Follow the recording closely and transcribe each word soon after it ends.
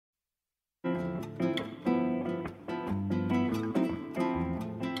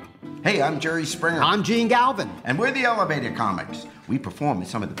Hey, I'm Jerry Springer. I'm Gene Galvin. And we're the Elevator Comics. We perform in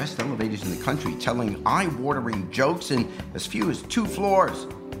some of the best elevators in the country, telling eye-watering jokes in as few as 2 floors.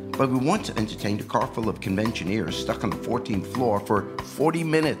 But we once entertained a car full of conventioneers stuck on the 14th floor for 40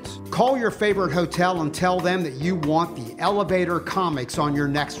 minutes. Call your favorite hotel and tell them that you want the Elevator Comics on your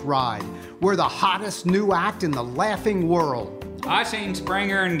next ride. We're the hottest new act in the laughing world. I seen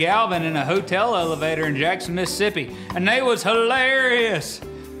Springer and Galvin in a hotel elevator in Jackson, Mississippi, and they was hilarious.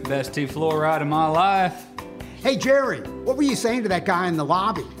 Best 2-floor ride of my life. Hey, Jerry, what were you saying to that guy in the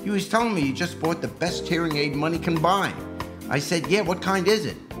lobby? He was telling me he just bought the best hearing aid money can buy. I said, yeah, what kind is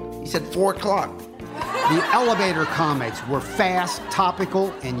it? He said 4 o'clock. The Elevator Comics were fast,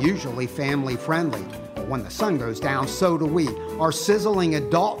 topical, and usually family-friendly. But when the sun goes down, so do we. Our sizzling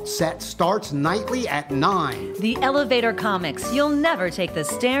adult set starts nightly at 9. The Elevator Comics. You'll never take the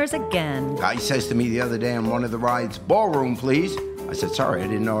stairs again. Guy says to me the other day on one of the rides, ballroom, please. I said, sorry, I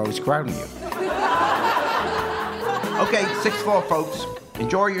didn't know I was crowding you. Okay, 6th floor, folks.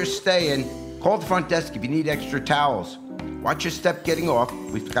 Enjoy your stay and call the front desk if you need extra towels. Watch your step getting off.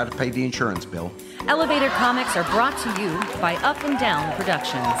 We've got to pay the insurance bill. Elevator Comics are brought to you by Up and Down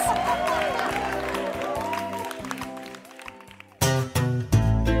Productions.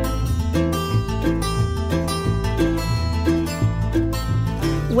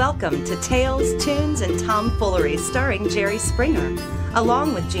 Welcome to Tales, Tunes, and Tomfoolery starring Jerry Springer,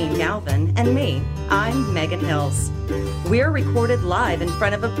 along with Gene Galvin and me. I'm Megan Hills. We're recorded live in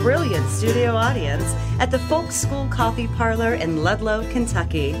front of a brilliant studio audience at the Folk School Coffee Parlor in Ludlow,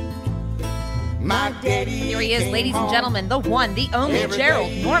 Kentucky. My daddy. Here he is, ladies and gentlemen, the one, the only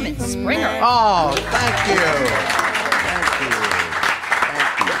Gerald Norman Springer. Oh, thank you.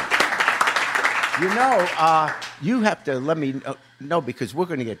 Thank you. You know, you have to let me know because we're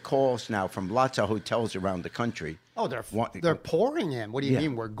going to get calls now from lots of hotels around the country. Oh, they're pouring in. What do you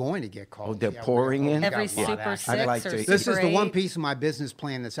mean we're going to get calls? Oh, they're pouring in? Every got a lot Super of 6 action. like or to- Super This is the 8. one piece of my business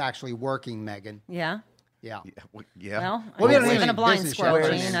plan that's actually working, Megan. Yeah? Yeah. Yeah. Well, Well, we I'm don't living need a blind business squirrel,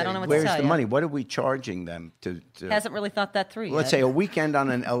 shows. Gene. I don't know what to Where's tell the you. money? What are we charging them to Hasn't really thought that through let's yet. say a weekend on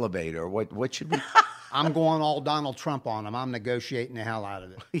an elevator? What should we? I'm going all Donald Trump on them. I'm negotiating the hell out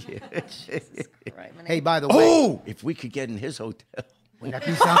of it. Right, Hey, by the way, Oh, if we could get in his hotel. would that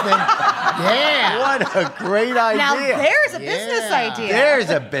be something? Yeah. What a great idea. now there's a business Yeah. idea. There's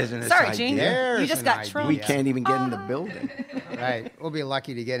a business Sorry, idea. Gene. There's You just an got idea. trumped. We can't even get in the building. Right. We'll be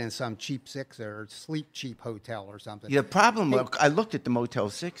lucky to get in some cheap 6 or sleep cheap hotel or something. The problem, I looked at the Motel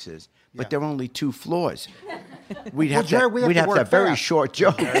 6s, but Yeah. they're only 2 floors. We'd Well, have Jerry, we have we'd to have work to have very fast. short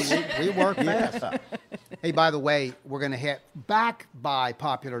jokes. We work fast. Hey, by the way, we're going to hit back by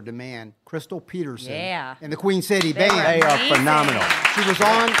popular demand Crystal Peterson Yeah. and the Queen City They Band. were They are amazing. phenomenal. She was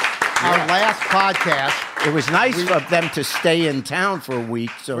on our last podcast. It was nice for them to stay in town for a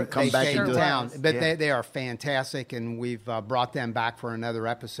week, so come They back stayed into in town, but Yeah. they are fantastic, and we've brought them back for another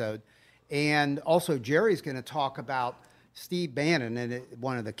episode. And also, Jerry's going to talk about Steve Bannon and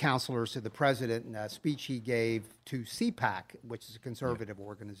one of the counselors to the president, and a speech he gave to CPAC, which is a conservative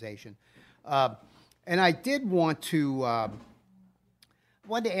organization. And I did want to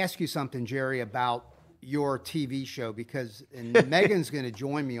ask you something, Jerry, about your TV show, because and Megan's going to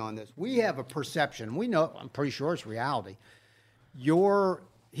join me on this. We have a perception. We know, I'm pretty sure it's reality.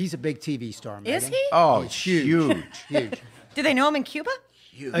 He's a big TV star, Megan. Is he? Oh, He's huge. huge. Do they know him in Cuba?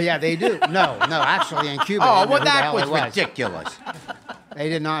 Yeah, they do. No, actually, in Cuba. Oh, they didn't know well, who the that hell was he ridiculous. They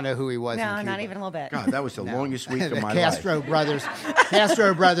did not know who he was. in No, Cuba. not even a little bit. God, that was the longest week The of my Castro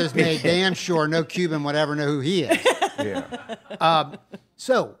life. brothers made damn sure no Cuban would ever know who he is. Yeah.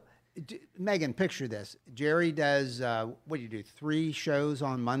 So, Megan, picture this. Jerry does, what do you do, 3 shows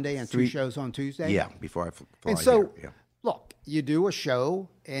on Monday and 2 shows on Tuesday? Yeah, before I fly And so, here. Yeah. look, you do a show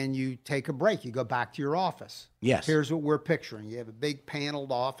and you take a break. You go back to your office. Yes. Here's what we're picturing. You have a big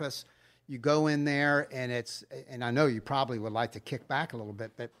paneled office. You go in there and I know you probably would like to kick back a little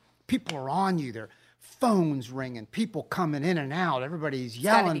bit, but people are on you. Their phones ringing, people coming in and out. Everybody's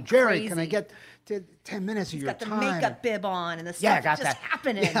gotta yelling, be Jerry, can I crazy. get 10 minutes of your Got the time? makeup bib on and the stuff Yeah, I got just that.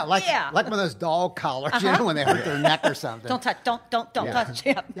 happening. Yeah, like one of those dog collars, you know, when they hurt their neck or something. Don't touch. Don't touch.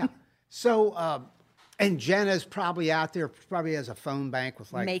 Yeah. Yeah. So, and Jenna's probably out there, probably has a phone bank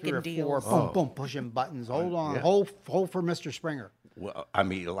with like Making 3 or 4, deals. boom, boom, pushing buttons. Hold on, hold for Mr. Springer. Well, I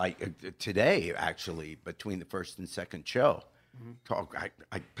mean, like today, actually, between the first and second show,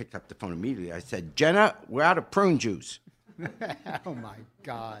 I picked up the phone immediately. I said, Jenna, we're out of prune juice. Oh my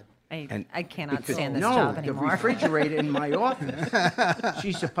God. I cannot Because- stand this no, job the anymore. refrigerator in my office.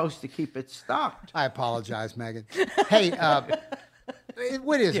 She's supposed to keep it stocked. I apologize, Megan. Hey,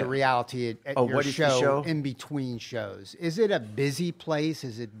 What is a reality at your what is the show? in between shows? Is it a busy place?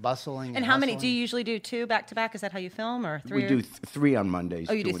 Is it bustling? And how many do you usually do? 2 back to back? Is that how you film, or 3? We do 3 on Mondays.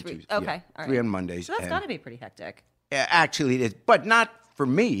 Oh, you 2 do and 3. Tuesdays. Okay, Yeah, all right. 3 on Mondays. So that's and- got to be pretty hectic. Actually, it is, but not for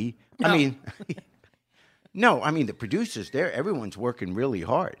me. No. I mean, no. I mean, the producers there. Everyone's working really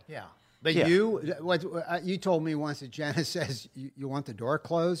hard. Yeah. But Yeah. you told me once that Jenna says you want the door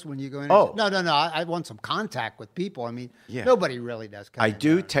closed when you go in. Oh. No. I want some contact with people. I mean, Yeah. nobody really does. Come I in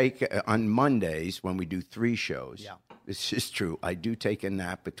do there. take on Mondays when we do 3 shows. Yeah. This is true. I do take a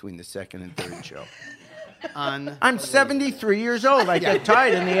nap between the second and third show. On I'm 73 years old. I get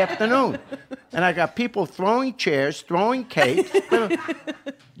tired in the afternoon, and I got people throwing chairs, throwing cakes.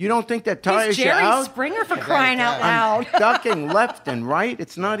 You don't think that tires He's you Jerry out? Springer for crying out loud. Ducking left and right.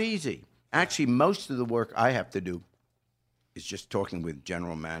 It's not easy. Actually, most of the work I have to do is just talking with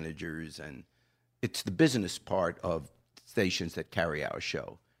general managers, and it's the business part of stations that carry our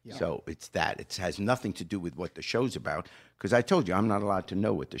show. So it's that. It has nothing to do with what the show's about, because I told you I'm not allowed to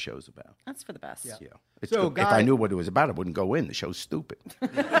know what the show's about. That's for the best. Yeah. It's So, if I Guy- knew what it was about, I wouldn't go in. The show's stupid.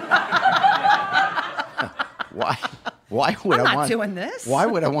 Why would I'm I not want doing this. Why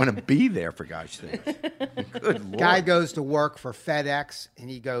would I want to be there, for gosh sakes? Good Lord. Guy goes to work for FedEx and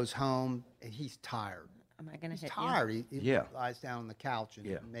he goes home and he's tired. Am I going to He's hit tired. He Yeah. lies down on the couch and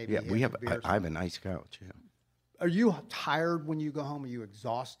Yeah, maybe yeah. he We has have. a beer or I have a something. nice couch. Yeah. Are you tired when you go home? Are you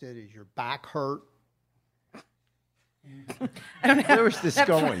exhausted? Is your back hurt? Where is this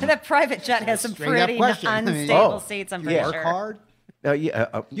going? That private jet has some Straight up pretty question. I mean, unstable Oh, seats, I'm You pretty work sure. hard?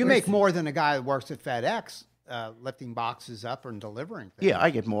 You make more than a guy that works at FedEx, lifting boxes up and delivering things. Yeah, I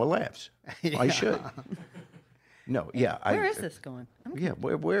get more laughs. I should. No, yeah. Where is this going? Yeah,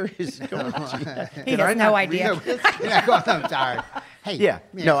 where is it going? He has no idea. Yeah, go on, I'm tired. Hey, Yeah,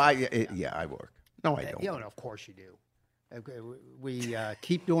 man, no, I work. No, I don't. You know, of course you do. Okay, we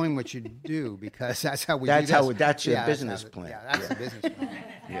keep doing what you do because that's how we. That's do how- this. that's your Yeah, business how plan. Yeah, that's the business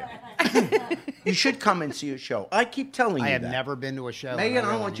plan. You should come and see a show. I keep telling you I have that. never been to a show. Megan, and I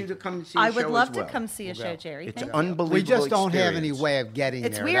really want you need to come and see a show I would love as to well. come see a show, Jerry. It's Thank an you. unbelievable We just don't have any experience. way of getting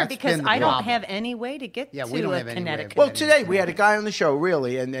It's there. weird That's because been the I don't problem. have any way to get Yeah, to we don't have any way of Connecticut. Well, today we had a guy on the show,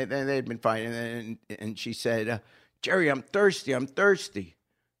 really, and they'd been fighting, and she said, Jerry, I'm thirsty.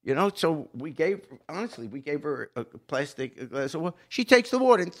 You know, so we gave her a plastic glass of water. She takes the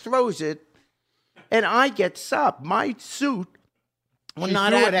water and throws it, and I get sopped. My suit, well, She not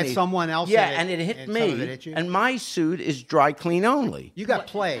threw at it at me. someone else Yeah, and and it hit and some of me, it hit you? and my suit is dry clean only. You got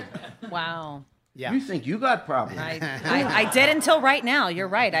played. Wow. Yeah. You think you got problems? I did until right now. You're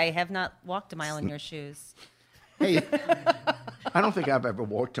right. I have not walked a mile in your shoes. Hey, I don't think I've ever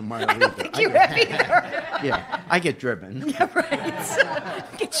walked a mile either. You have either. Yeah, I get driven.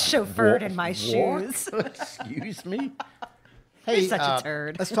 Get chauffeured in my shoes. Excuse me? hey, such a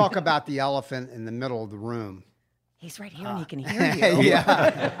turd. Let's talk about the elephant in the middle of the room. He's right here and he can hear you.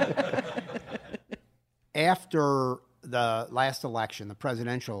 After the last election, the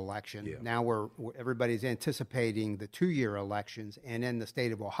presidential election, now everybody's anticipating the 2-year elections, and in the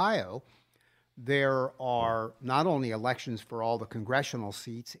state of Ohio, there are not only elections for all the congressional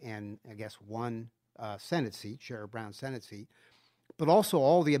seats and I guess one Senate seat, Sherrod Brown Senate seat, but also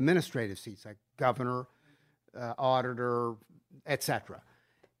all the administrative seats like governor, auditor, etc.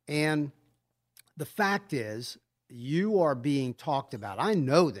 And the fact is, you are being talked about. I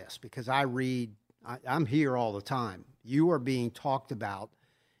know this because I'm here all the time. You are being talked about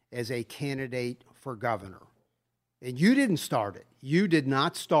as a candidate for governor. And you didn't start it. You did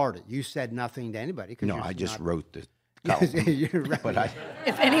not start it. You said nothing to anybody. No, I just wrote the You're right. but I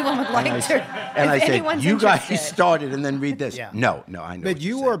If anyone would like to. and I if said, anyone's you guys interested." started and then read this. Yeah. No, I know. But what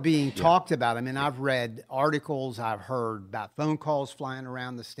you you're are saying. being talked about. I mean, I've read articles, I've heard about phone calls flying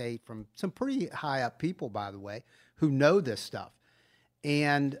around the state from some pretty high up people, by the way, who know this stuff.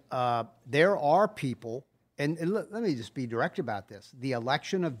 And there are people, and look, let me just be direct about this. The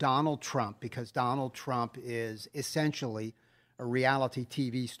election of Donald Trump, because Donald Trump is essentially a reality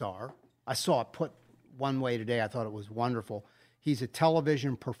TV star. I saw it put one way today. I thought it was wonderful. He's a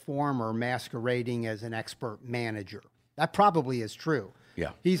television performer masquerading as an expert manager. That probably is true.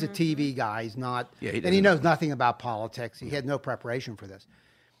 Yeah. He's a TV guy. He's not, Yeah, he and he doesn't- knows nothing about politics. He had no preparation for this.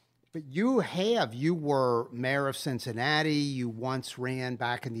 But you were mayor of Cincinnati. You once ran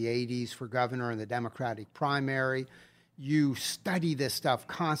back in the 80s for governor in the Democratic primary. You study this stuff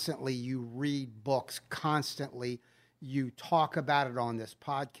constantly. You read books constantly. You talk about it on this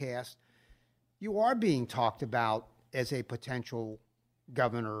podcast. You are being talked about as a potential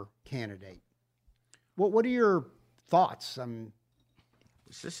governor candidate. What are your thoughts?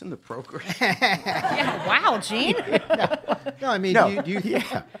 Is this in the program? Yeah, wow, Gene. No, I mean, No. you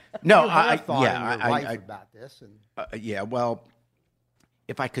Yeah. No, you have thought in your life about this. And yeah, well,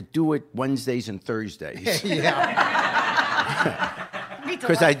 if I could do it Wednesdays and Thursdays, yeah,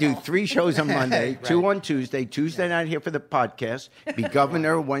 because I do 3 shows on Monday, 2 on Tuesday night here for the podcast, be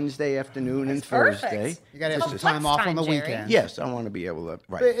governor Wednesday afternoon and perfect. Thursday. you got to have some Flex time off on time, the Jerry. weekend. Yes, I want to be able to,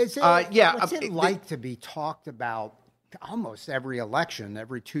 right. But is it, what's it it- like to be talked about almost every election,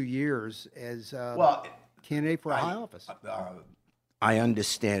 every 2 years, as a Well, candidate for a high office? I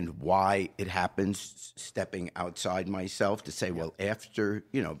understand why it happens, stepping outside myself to say, well, after,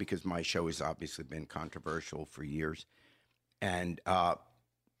 because my show has obviously been controversial for years. And,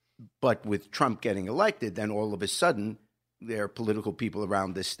 but with Trump getting elected, then all of a sudden, there are political people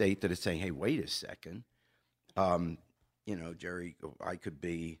around this state that are saying, hey, wait a second. Jerry, I could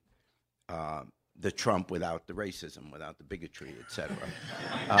be the Trump without the racism, without the bigotry, et cetera.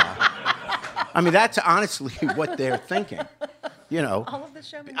 I mean, that's honestly what they're thinking. All of the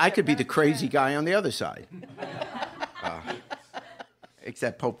showmanship. I could be the crazy guy on the other side.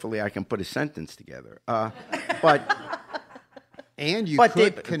 Except hopefully I can put a sentence together. But And you But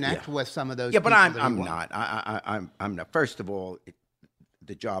could they- connect yeah. with some of those yeah, but people I'm that you want. not. I'm not. First of all,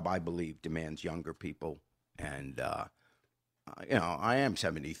 the job I believe demands younger people, and I am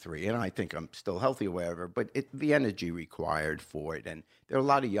 73, and I think I'm still healthy or whatever. But the energy required for it, and there are a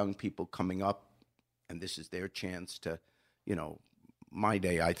lot of young people coming up, and this is their chance to, my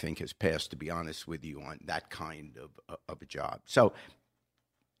day I think has passed, to be honest with you, on that kind of a job. So,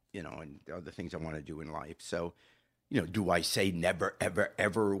 and the other things I want to do in life. So, do I say never, ever,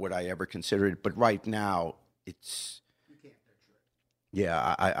 ever would I ever consider it? But right now, it's. You can't picture it.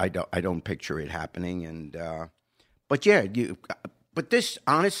 Yeah, I don't picture it happening, and but yeah, but this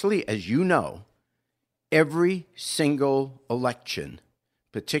honestly, as you know, every single election,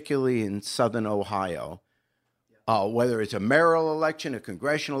 particularly in Southern Ohio, whether it's a mayoral election, a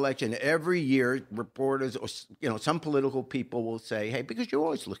congressional election, every year reporters or some political people will say, hey, because you're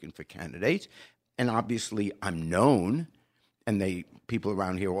always looking for candidates. And obviously, I'm known, and people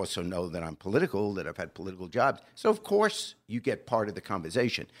around here also know that I'm political, that I've had political jobs. So, of course, you get part of the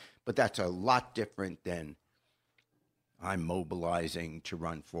conversation. But that's a lot different than I'm mobilizing to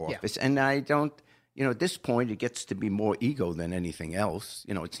run for office. And I don't, at this point, it gets to be more ego than anything else.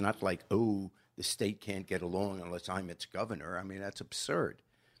 It's not like, oh, the state can't get along unless I'm its governor. I mean, that's absurd.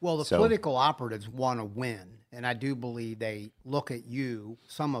 Well, the political operatives want to win, and I do believe they look at you,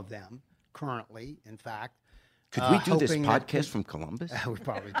 some of them, currently, in fact. Could we do this hoping that- podcast from Columbus? We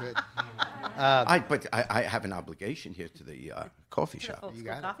probably could. But I have an obligation here to the coffee shop. Old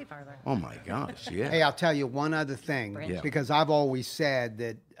school coffee parlor. Oh my gosh, yeah. Hey, I'll tell you one other thing, Yeah. because I've always said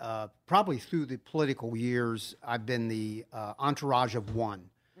that probably through the political years, I've been the entourage of one.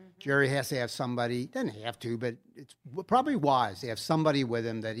 Jerry has to have somebody, doesn't have to, but it's probably wise to have somebody with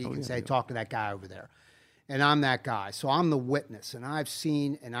him that he can say, talk to that guy over there. And I'm that guy. So I'm the witness. And I've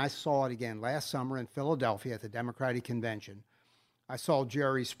seen, and I saw it again last summer in Philadelphia at the Democratic Convention. I saw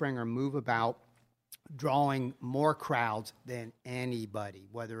Jerry Springer move about, drawing more crowds than anybody,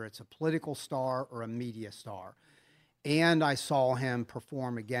 whether it's a political star or a media star. And I saw him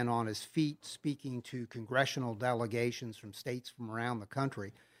perform again on his feet, speaking to congressional delegations from states from around the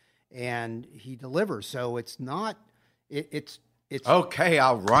country. And he delivers. So it's not, it's Okay,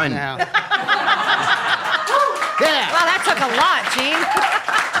 I'll run. now. Yeah. Wow, that took a lot, Gene.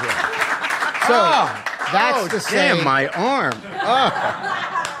 So that's to say, Damn, my arm.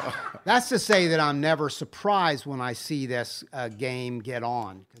 that's to say that I'm never surprised when I see this game get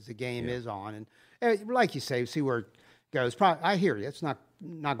on, because the game is on, and like you say, see where it goes. Probably, I hear you. It's not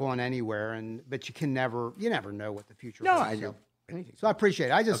going anywhere, but you never know what the future No, holds. I do. Anything. So I appreciate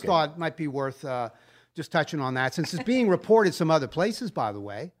it. I just thought it might be worth just touching on that, since it's being reported some other places, by the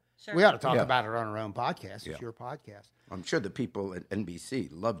way. Sure. We ought to talk Yeah. about it on our own podcast. It's your podcast. I'm sure the people at NBC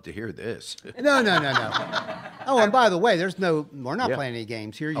love to hear this. No. Oh, and by the way, we're not Yeah. playing any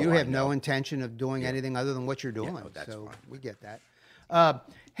games here. Oh, You I have no know. intention of doing anything other than what you're doing. no, that's so fine. we get that.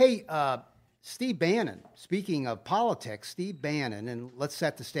 Hey, Steve Bannon, speaking of politics, Steve Bannon, and let's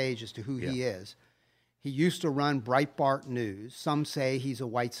set the stage as to who he is. He used to run Breitbart News. Some say he's a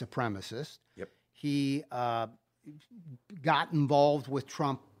white supremacist. Yep. He got involved with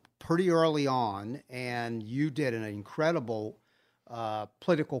Trump pretty early on, and you did an incredible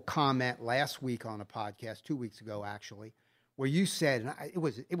political comment last week on a podcast, 2 weeks ago actually, where you said, and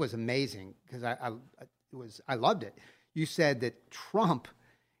it was amazing because I loved it. You said that Trump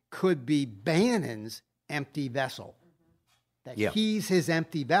could be Bannon's empty vessel. That he's his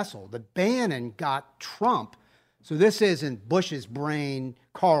empty vessel. The Bannon got Trump So this isn't Bush's brain,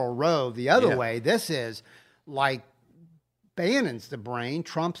 Karl Rove, the other way. This is like Bannon's the brain,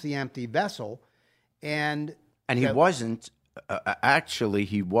 Trump's the empty vessel. And he wasn't, actually,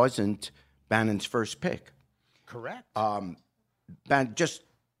 he wasn't Bannon's first pick. Correct. Just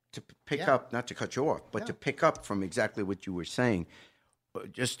to pick up, not to cut you off, but to pick up from exactly what you were saying,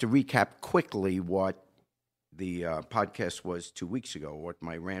 just to recap quickly what the podcast was 2 weeks ago, what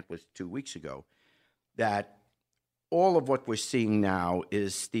my rant was 2 weeks ago, that all of what we're seeing now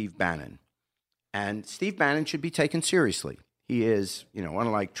is Steve Bannon. And Steve Bannon should be taken seriously. He is,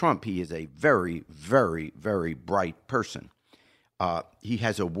 unlike Trump, he is a very, very, very bright person. He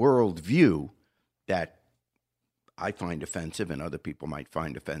has a worldview that I find offensive and other people might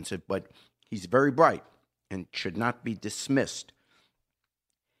find offensive, but he's very bright and should not be dismissed.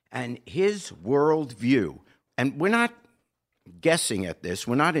 And his worldview, and we're not guessing at this,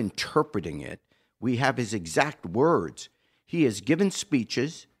 we're not interpreting it, we have his exact words. He has given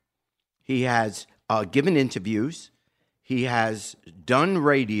speeches, he has given interviews, he has done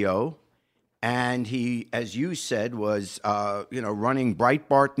radio, and he, as you said, was running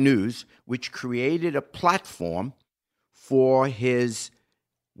Breitbart News, which created a platform for his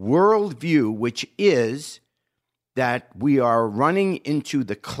worldview, which is that we are running into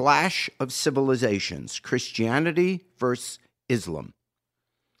the clash of civilizations, Christianity versus Islam.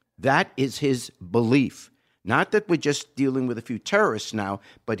 That is his belief. Not that we're just dealing with a few terrorists now,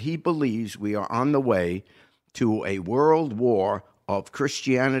 but he believes we are on the way to a world war of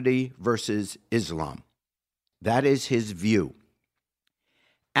Christianity versus Islam. That is his view.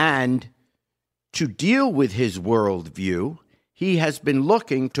 And to deal with his worldview, he has been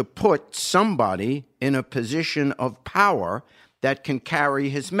looking to put somebody in a position of power that can carry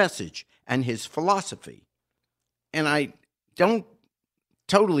his message and his philosophy. And I don't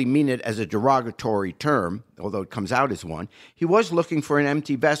totally mean it as a derogatory term, although it comes out as one. He was looking for an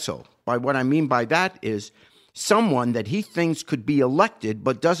empty vessel. By what I mean by that is someone that he thinks could be elected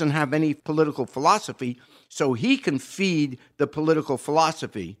but doesn't have any political philosophy, so he can feed the political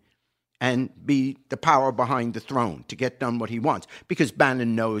philosophy and be the power behind the throne to get done what he wants. Because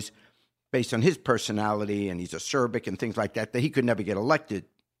Bannon knows, based on his personality, and he's acerbic and things like that, that he could never get elected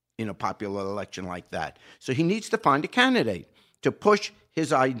in a popular election like that. So he needs to find a candidate to push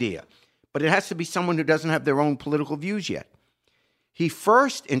his idea. But it has to be someone who doesn't have their own political views yet. He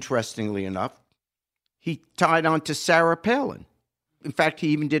first, interestingly enough, he tied on to Sarah Palin. In fact, he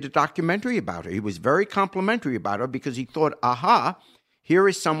even did a documentary about her. He was very complimentary about her because he thought, aha, here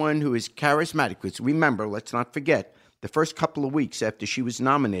is someone who is charismatic. Because remember, let's not forget, the first couple of weeks after she was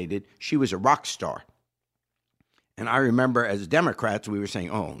nominated, she was a rock star. And I remember as Democrats, we were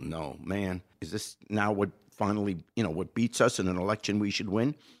saying, oh, no, man, is this now what finally, what beats us in an election we should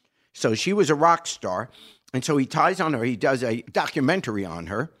win? So she was a rock star. And so he ties on her. He does a documentary on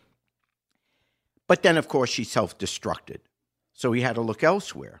her. But then, of course, she self-destructed. So he had to look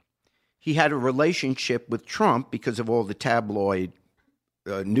elsewhere. He had a relationship with Trump because of all the tabloid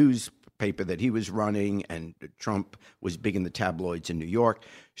newspaper that he was running, and Trump was big in the tabloids in New York.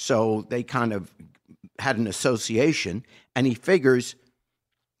 So they kind of had an association, and he figures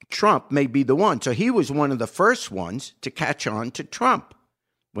Trump may be the one. So he was one of the first ones to catch on to Trump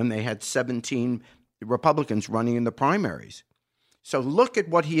when they had 17 Republicans running in the primaries. So look at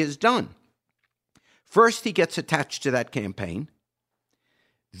what he has done. First, he gets attached to that campaign.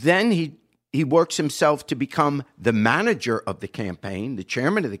 Then he works himself to become the manager of the campaign, the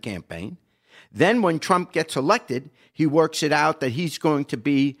chairman of the campaign. Then when Trump gets elected, he works it out that he's going to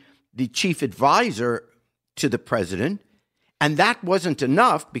be the chief advisor to the president. And that wasn't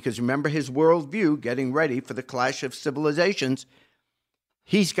enough because remember his worldview, getting ready for the clash of civilizations.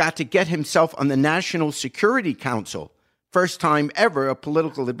 He's got to get himself on the National Security Council. First time ever a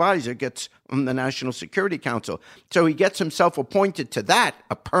political advisor gets on the National Security Council. So he gets himself appointed to that,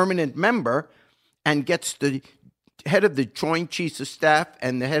 a permanent member, and gets the head of the Joint Chiefs of Staff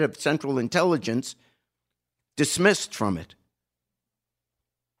and the head of Central Intelligence dismissed from it.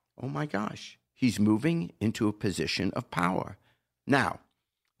 Oh my gosh, he's moving into a position of power. Now,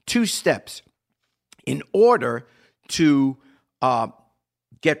 2 steps. In order to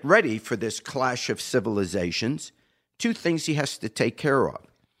get ready for this clash of civilizations, 2 things he has to take care of.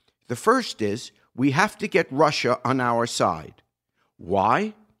 The first is we have to get Russia on our side.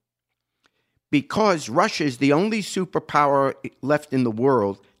 Why? Because Russia is the only superpower left in the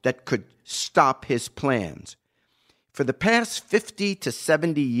world that could stop his plans. For the past 50 to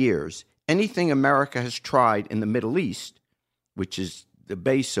 70 years, anything America has tried in the Middle East, which is the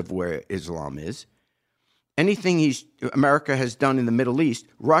base of where Islam is, anything America has done in the Middle East,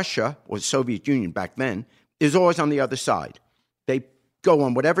 Russia, or Soviet Union back then, is always on the other side. They go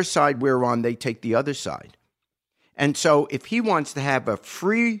on whatever side we're on, they take the other side. And so if he wants to have a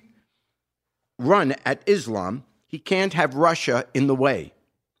free run at Islam, he can't have Russia in the way,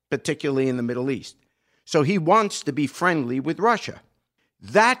 particularly in the Middle East. So he wants to be friendly with Russia.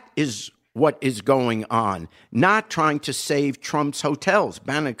 That is what is going on, not trying to save Trump's hotels.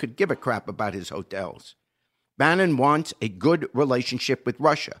 Bannon could give a crap about his hotels. Bannon wants a good relationship with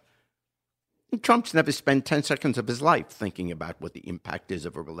Russia. And Trump's never spent 10 seconds of his life thinking about what the impact is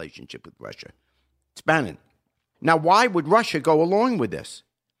of a relationship with Russia. It's Bannon. Now, why would Russia go along with this?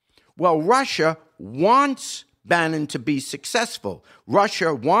 Well, Russia wants Bannon to be successful.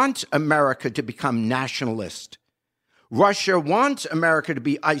 Russia wants America to become nationalist. Russia wants America to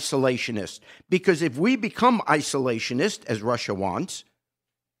be isolationist, because if we become isolationist, as Russia wants,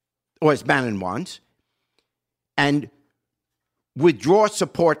 or as Bannon wants, and withdraw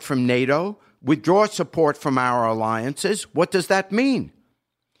support from NATO, withdraw support from our alliances, what does that mean?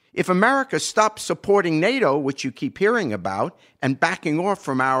 If America stops supporting NATO, which you keep hearing about, and backing off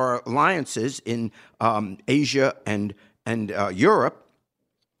from our alliances in Asia and Europe,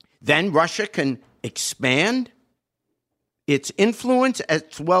 then Russia can expand its influence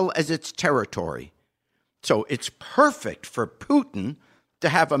as well as its territory. So it's perfect for Putin to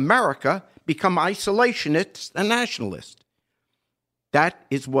have America become isolationist and nationalist. That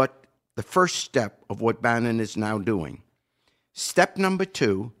is what the first step of what Bannon is now doing. Step number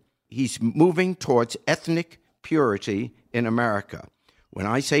 2, he's moving towards ethnic purity in America. When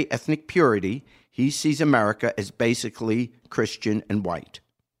I say ethnic purity, he sees America as basically Christian and white.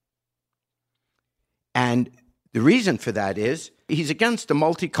 And the reason for that is he's against a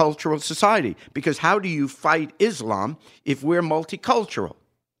multicultural society, because how do you fight Islam if we're multicultural?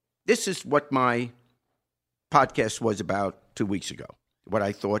 This is what my podcast was about 2 weeks ago, what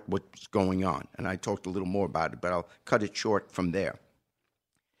I thought was going on. And I talked a little more about it, but I'll cut it short from there.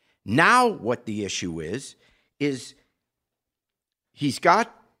 Now what the issue is he's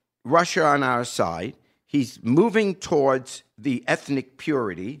got Russia on our side. He's moving towards the ethnic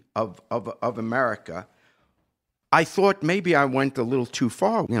purity of America. I thought maybe I went a little too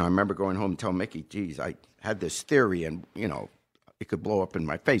far. I remember going home and telling Mickey, geez, I had this theory and, it could blow up in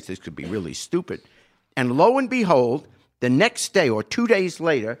my face. This could be really stupid. And lo and behold, the next day or 2 days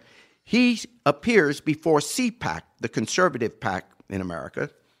later, he appears before CPAC, the conservative PAC in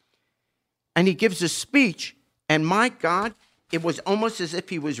America, and he gives a speech, and my God, it was almost as if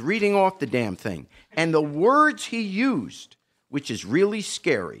he was reading off the damn thing. And the words he used, which is really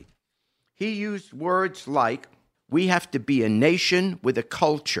scary, he used words like, we have to be a nation with a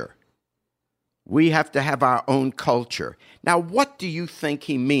culture. We have to have our own culture. Now, what do you think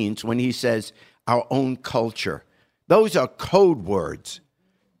he means when he says our own culture? Those are code words.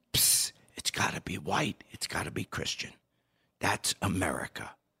 Psst, it's got to be white. It's got to be Christian. That's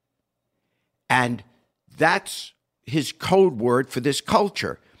America. And that's his code word for this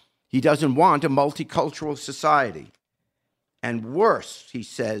culture. He doesn't want a multicultural society. And worse, he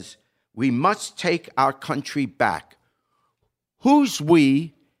says, we must take our country back. Who's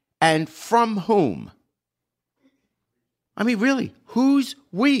we and from whom? I mean, really, who's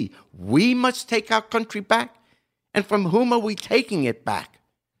we? We must take our country back? And from whom are we taking it back?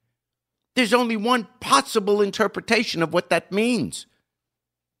 There's only one possible interpretation of what that means.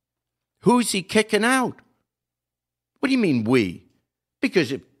 Who's he kicking out? What do you mean we?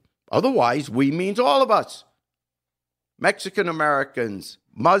 Because otherwise, we means all of us. Mexican Americans,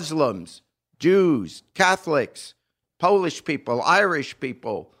 Muslims, Jews, Catholics, Polish people, Irish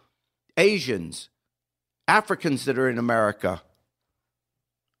people, Asians, Africans that are in America.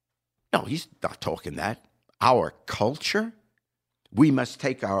 No, he's not talking that. Our culture? We must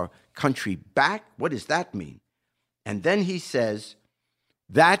take our country back? What does that mean? And then he says,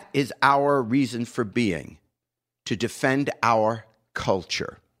 that is our reason for being, to defend our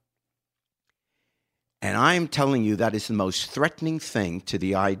culture. And I am telling you that is the most threatening thing to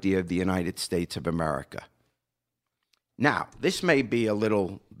the idea of the United States of America. Now, this may be a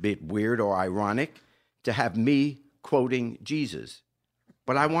little bit weird or ironic to have me quoting Jesus,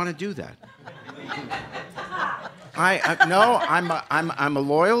 but I want to do that. I'm a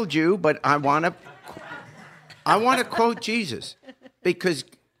loyal Jew, but I want to quote Jesus because,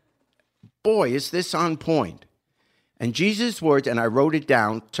 boy, is this on point. And Jesus' words, and I wrote it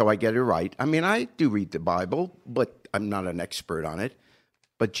down so I get it right. I mean, I do read the Bible, but I'm not an expert on it.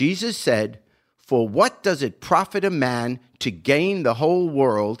 But Jesus said, for what does it profit a man to gain the whole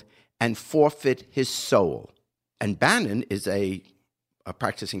world and forfeit his soul? And Bannon is a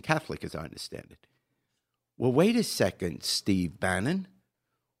practicing Catholic, as I understand it. Well, wait a second, Steve Bannon.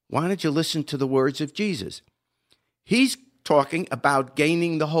 Why don't you listen to the words of Jesus? He's talking about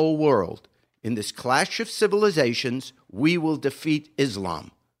gaining the whole world. In this clash of civilizations, we will defeat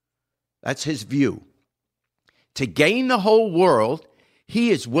Islam. That's his view. To gain the whole world,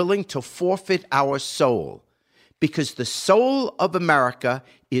 he is willing to forfeit our soul, because the soul of America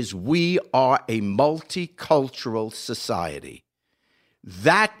is we are a multicultural society.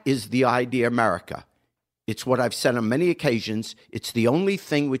 That is the idea of America. It's what I've said on many occasions. It's the only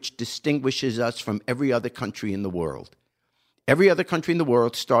thing which distinguishes us from every other country in the world. Every other country in the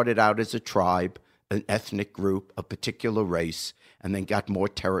world started out as a tribe, an ethnic group, a particular race, and then got more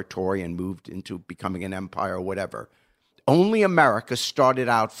territory and moved into becoming an empire or whatever. Only America started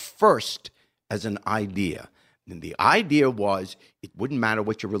out first as an idea. And the idea was it wouldn't matter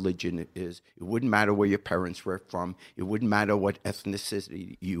what your religion is. It wouldn't matter where your parents were from. It wouldn't matter what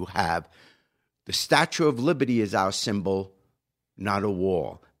ethnicity you have. The Statue of Liberty is our symbol, not a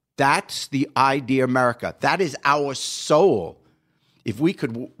wall. That's the idea of America. That is our soul. If we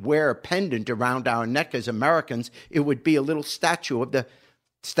could wear a pendant around our neck as Americans, it would be a little statue of the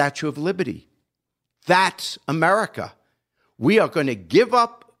Statue of Liberty. That's America. We are going to give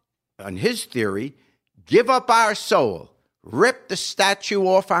up, on his theory, give up our soul, rip the statue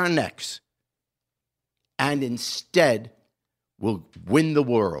off our necks, and instead we'll win the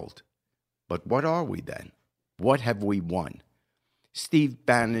world. But what are we then? What have we won? Steve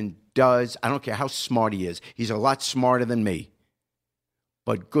Bannon does, I don't care how smart he is, he's a lot smarter than me.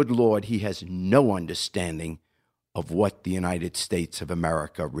 But good Lord, he has no understanding of what the United States of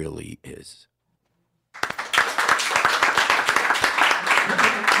America really is.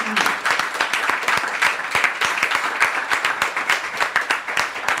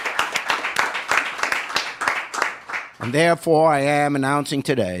 And therefore, I am announcing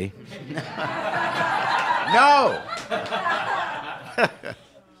today. No!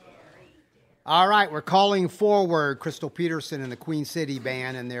 All right, we're calling forward Crystal Peterson and the Queen City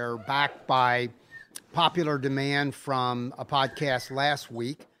Band, and they're backed by popular demand from a podcast last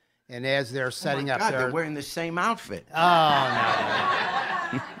week. And as they're setting up they're wearing the same outfit.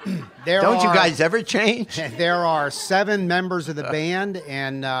 Oh, no. Don't you guys ever change? There are 7 members of the band,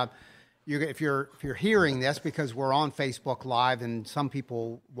 and if you're hearing this, because we're on Facebook Live and some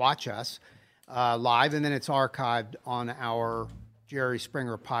people watch us live, and then it's archived on our Jerry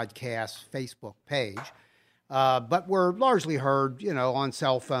Springer Podcast Facebook page. But we're largely heard, on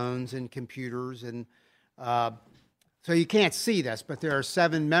cell phones and computers, and so you can't see this, but there are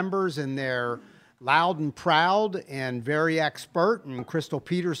 7 members, and they're loud and proud and very expert. And Crystal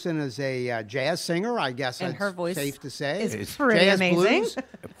Peterson is a jazz singer, I guess. And her voice safe to say. is pretty jazz amazing. Blues.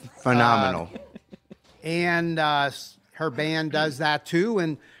 Phenomenal. And her band does that too.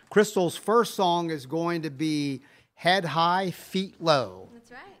 And Crystal's first song is going to be Head High, Feet Low.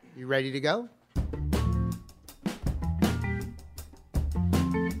 That's right. You ready to go?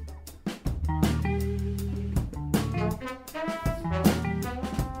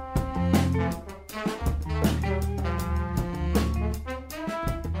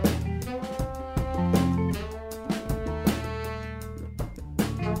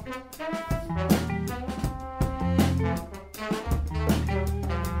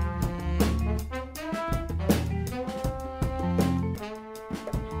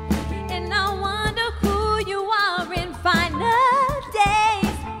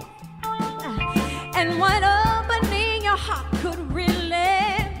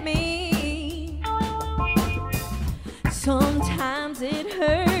 Sometimes it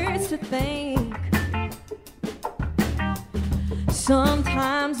hurts to think.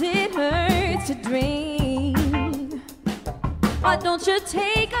 Sometimes it hurts to dream. Why don't you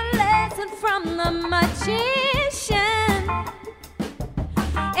take a lesson from the magician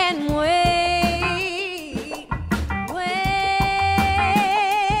and wait, wait.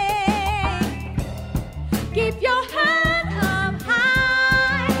 Keep your head up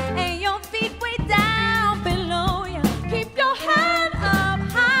high and your feet way down below you. Keep your head up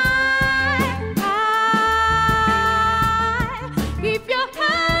high, high. Keep your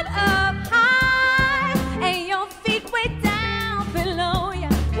head up high and your feet way down below you.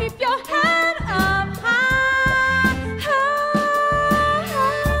 Keep your head up high, high.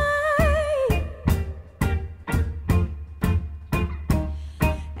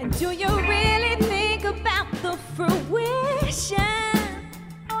 And do you really think about the fruition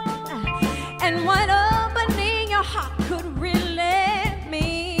and what opening your heart could really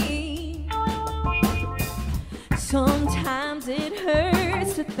mean? Sometimes it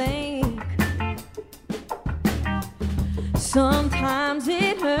hurts to think. Sometimes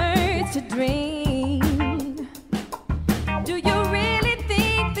it hurts to dream. Do you really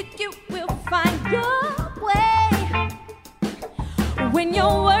think that you will find your way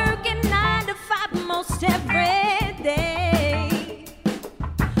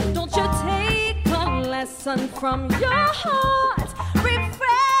listen from your heart.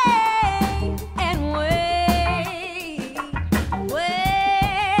 Refrain and wait.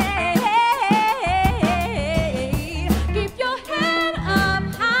 Keep your head up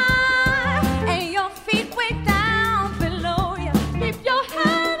high and your feet way down below you. Keep your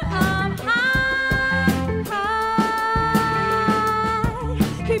head up high.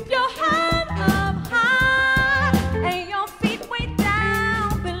 Keep your head up high and your feet way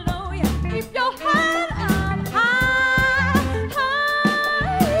down below you. Keep your head up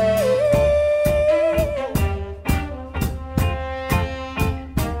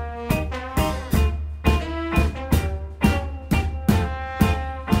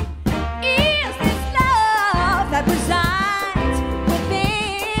Is this love that resides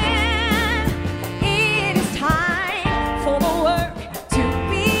within? It is time for the work to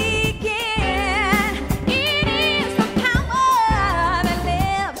begin. It is the power that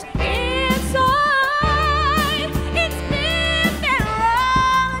lives inside. It's been there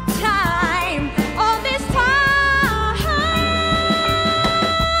all the time, all this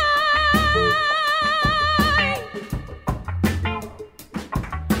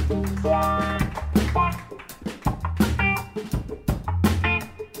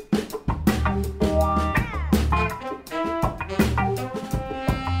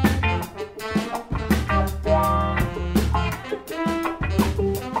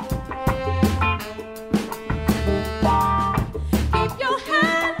Keep your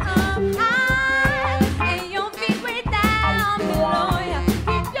head up high and your feet way down below you.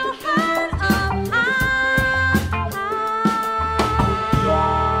 Keep your head up high.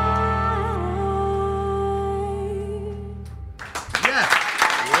 Yes.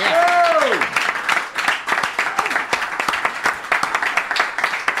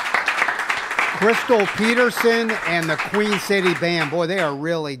 Crystal Peterson and the Queen City Band. Boy, they are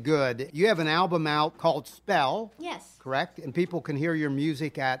really good. You have an album out called Spell, Yes. correct? And people can hear your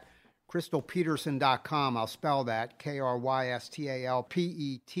music at crystalpeterson.com. I'll spell that,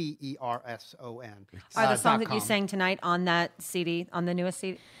 KrystalPeterson. Are the songs that you .com. sang tonight on that CD, on the newest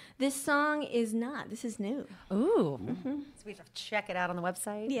CD? This song is not. This is new. Ooh. So we have to check it out on the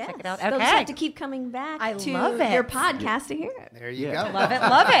website? Yes. Check it out. They'll Okay. just have to keep coming back I to love it. your podcast to hear it. There you go. Love it,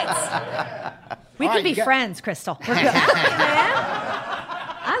 love it. We All could right, be you got- friends, Crystal. We're good.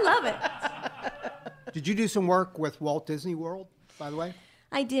 I love it. Did you do some work with Walt Disney World, by the way?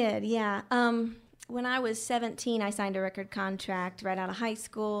 I did, yeah. When I was 17, I signed a record contract right out of high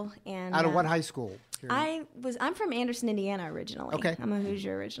school, and Out of what high school? Here. I'm from Anderson, Indiana originally. Okay. I'm a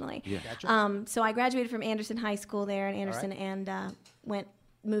Hoosier originally. Yeah. Gotcha. So I graduated from Anderson High School there in Anderson, and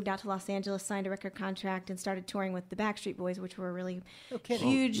moved out to Los Angeles, signed a record contract, and started touring with the Backstreet Boys, which were a really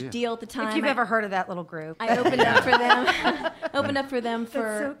huge deal at the time. If you've ever heard of that little group. I opened up for them. Opened up for them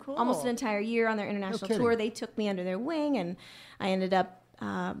for so cool. almost an entire year on their international kidding. tour. They took me under their wing, and I ended up.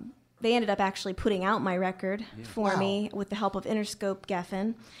 They ended up actually putting out my record for me with the help of Interscope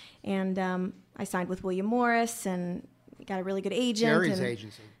Geffen, and I signed with William Morris and got a really good agent. Jerry's and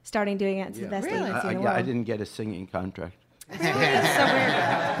agency. Starting doing it. It's the best agency in the world. I didn't get a singing contract.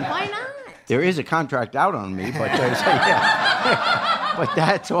 Why not? There is a contract out on me, but there's but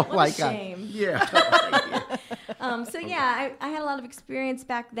that's all I got. Shame. Yeah. So yeah, I had a lot of experience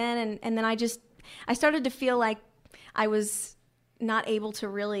back then, and then I started to feel like I was not able to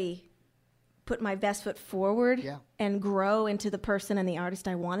really put my best foot forward and grow into the person and the artist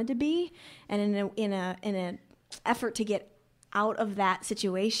I wanted to be. And in an effort to get out of that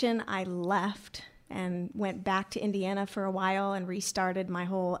situation, I left and went back to Indiana for a while and restarted my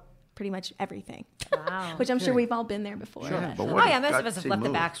whole pretty much everything. Wow. Which I'm sure we've all been there before. But Oh, what a yeah, most of us have gutsy left the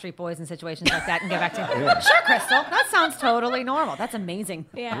move. Backstreet Boys in situations like that and go back to Sure, Crystal. That sounds totally normal. That's amazing.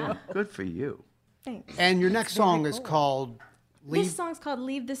 Yeah. Good for you. Thanks. And your next song is called Leave. This song's called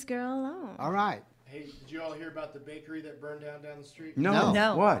Leave This Girl Alone. All right. Hey, did you all hear about the bakery that burned down the street? No.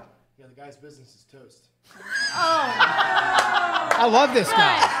 No. What? Yeah, the guy's business is toast. I love this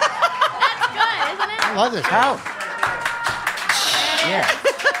guy. That's good, isn't it? I love this guy.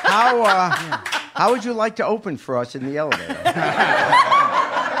 How would you like to open for us in the elevator?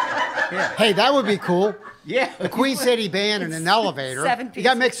 Hey, that would be cool. Yeah. The Queen City Band in an elevator. 7 You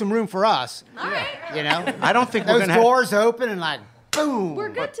got to make some room for us. All right. You know? I don't think we're Those gonna have. doors open and like, boom. We're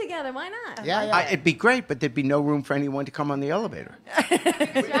good together. Why not? Yeah. It'd be great, but there'd be no room for anyone to come on the elevator.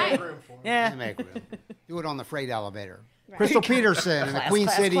 Yeah. Make room. Do it on the freight elevator. Crystal Peterson and the Queen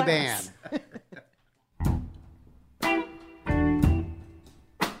City Band.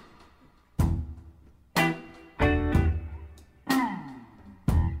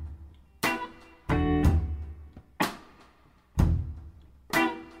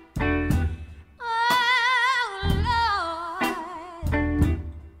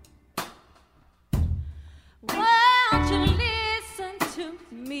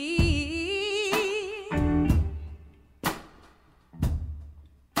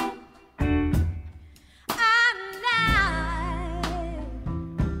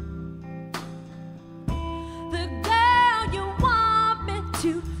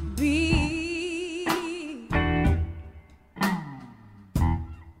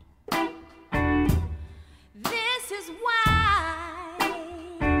 is why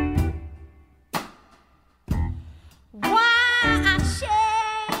I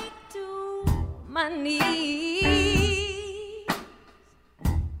shake to my knees.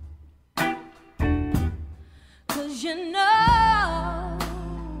 'Cause you know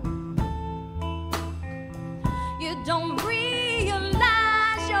you don't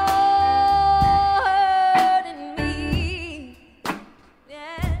realize you're hurting me.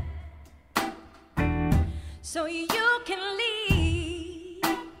 Yeah. So you can leave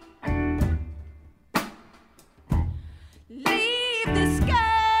this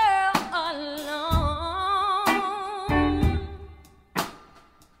girl alone.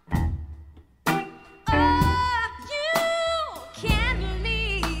 Oh, you can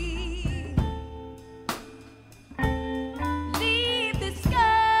leave this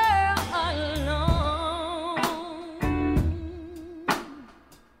girl alone.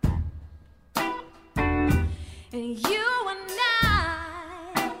 And you and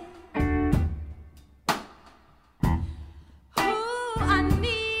who I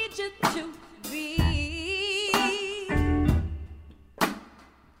need you to be.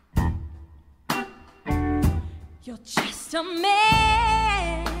 You're just a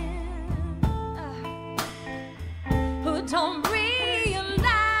man who don't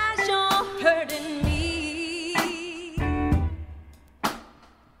realize you're hurting me.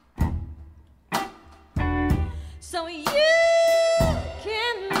 So you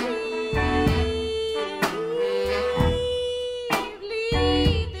can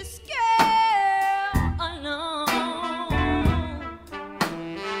leave this girl alone.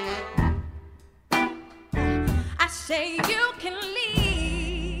 I say you can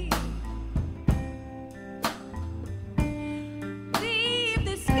leave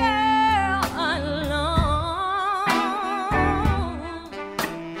this girl alone.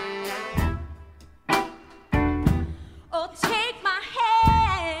 Oh, take my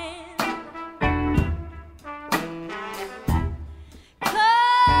hand,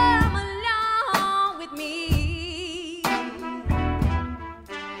 come along with me.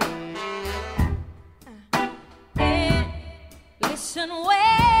 And listen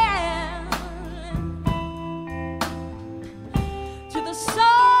well to the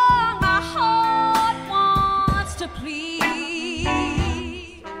song my heart wants to plead.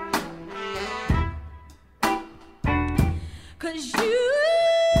 'Cause you're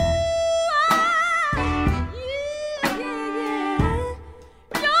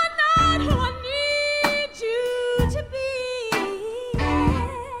not who I need you to be.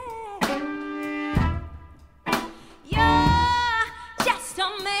 You're just a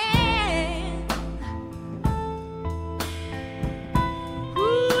man who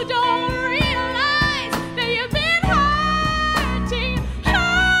don't realize that you've been hurting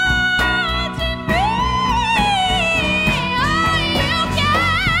me. Oh,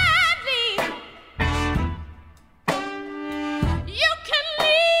 you can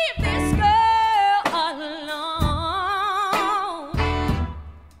leave this girl alone.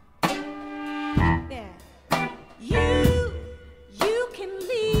 Yeah. You can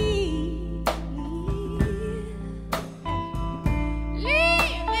leave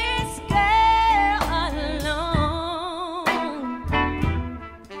this girl alone.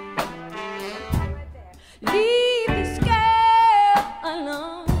 Leave this girl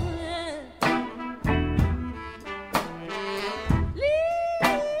alone.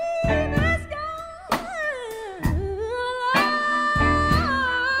 Leave this girl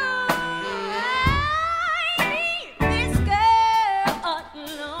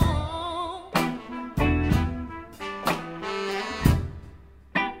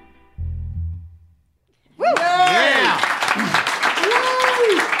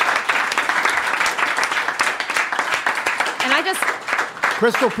And I just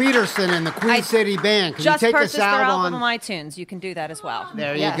Crystal Peterson and the Queen City Band. Can you just take purchased us their out album on? on iTunes. You can do that as well.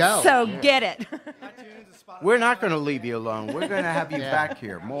 There you Yes. go. So get it. We're not going to leave you alone. We're going to have you back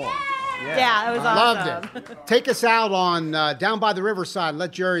here more. Yeah, it was awesome. Loved it. Take us out on Down by the Riverside.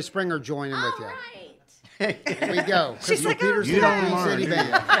 Let Jerry Springer join in with you. Here we go. She's Crystal like, Peterson, You don't Queen learn, City do you?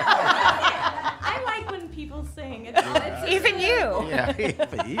 Band. I like when people sing. It's Even you. Yeah,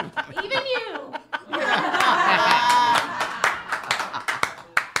 for you. even you.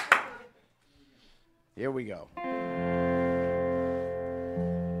 Here we go.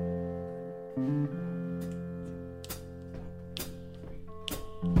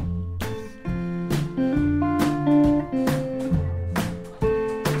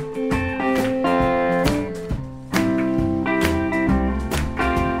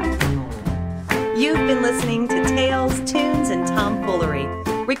 You've been listening to Tales, Tunes, and Tomfoolery,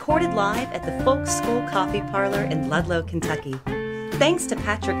 recorded live at the Folk School Coffee Parlor in Ludlow, Kentucky. Thanks to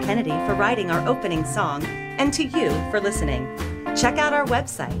Patrick Kennedy for writing our opening song, and to you for listening. Check out our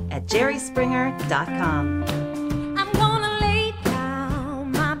website at jerryspringer.com. I'm gonna lay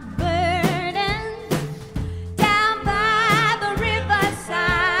down my burdens down by the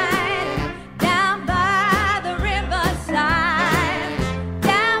riverside, down by the riverside,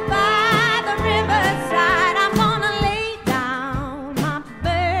 down by the riverside. I'm gonna lay down my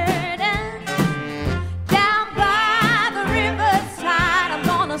burdens down by the riverside. I'm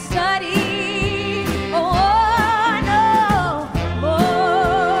gonna study. Oh no,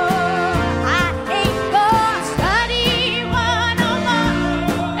 I ain't gonna study one no more.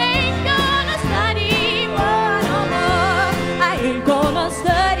 Ain't gonna study one no more. I ain't gonna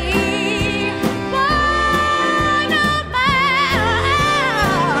study one no more.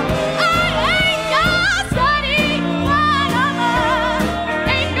 I ain't gonna study one no more.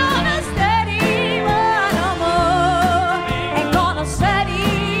 Ain't gonna study one no more. Ain't gonna study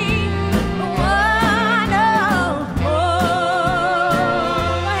one no more.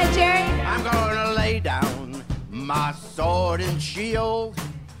 Hey, Jerry. I'm gonna lay down my sword and shield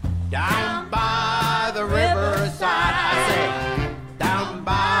down by the riverside. I say,